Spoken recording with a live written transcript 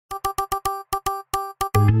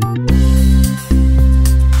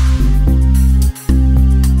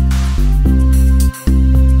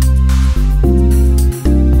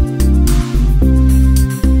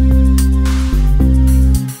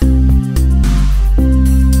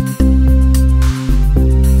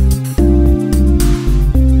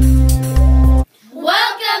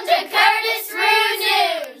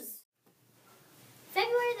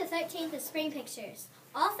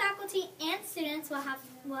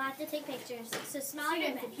have to take pictures. So smile your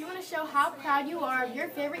Students, best. if you want to show how proud you are of your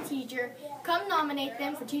favorite teacher, come nominate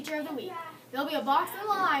them for Teacher of the Week. There'll be a box in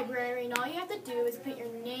the library, and all you have to do is put your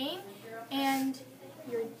name and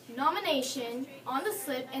your nomination on the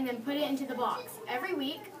slip and then put it into the box. Every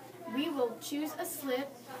week, we will choose a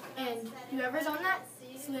slip, and whoever's on that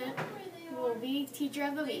slip will be Teacher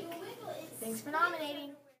of the Week. Thanks for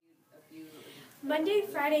nominating. Monday,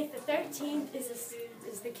 Friday the 13th is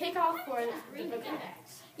the kickoff for the book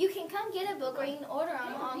index. You can come get a book or you can order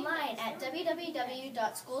them online at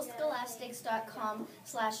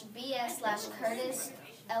www.schoolscholastic.com/BS/Curtis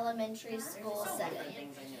Elementary School 7.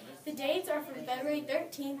 The dates are from February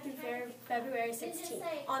 13th through February 16th.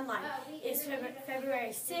 Online is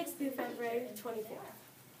February 6th through February 24th.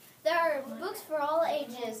 There are books for all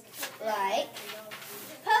ages like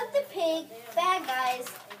Poke the Pig, Bad Guys,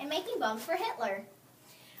 and Making Bombs for Hitler.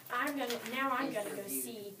 I'm gonna go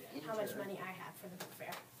see how much money I have for the book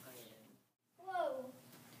fair. Whoa.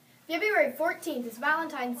 February 14th is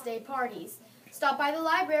Valentine's Day parties. Stop by the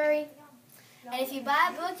library. And if you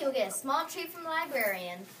buy a book, you'll get a small treat from the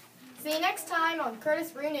librarian. See you next time on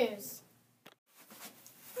Curtis Brew News.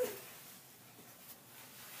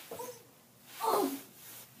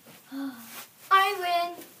 I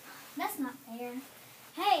win. That's not fair.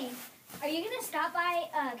 Hey, are you gonna stop by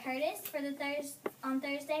Curtis for the on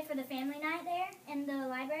Thursday for the family night there in the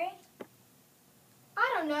library? I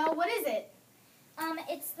don't know. What is it?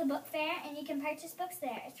 It's the book fair, and you can purchase books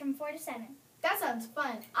there. It's from 4 to 7. That sounds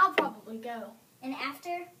fun. I'll probably go. And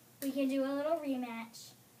after, we can do a little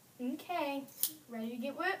rematch. Okay. Ready to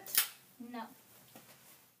get whipped? No.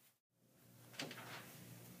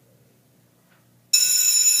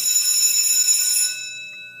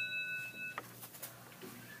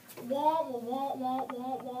 Womp, womp, womp,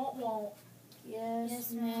 womp, womp, womp.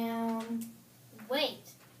 Yes, ma'am.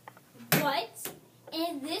 Wait. What?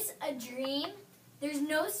 Is this a dream? There's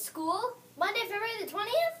no school? Monday, February the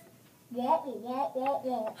 20th? Womp, womp, womp,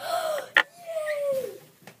 womp. Yay!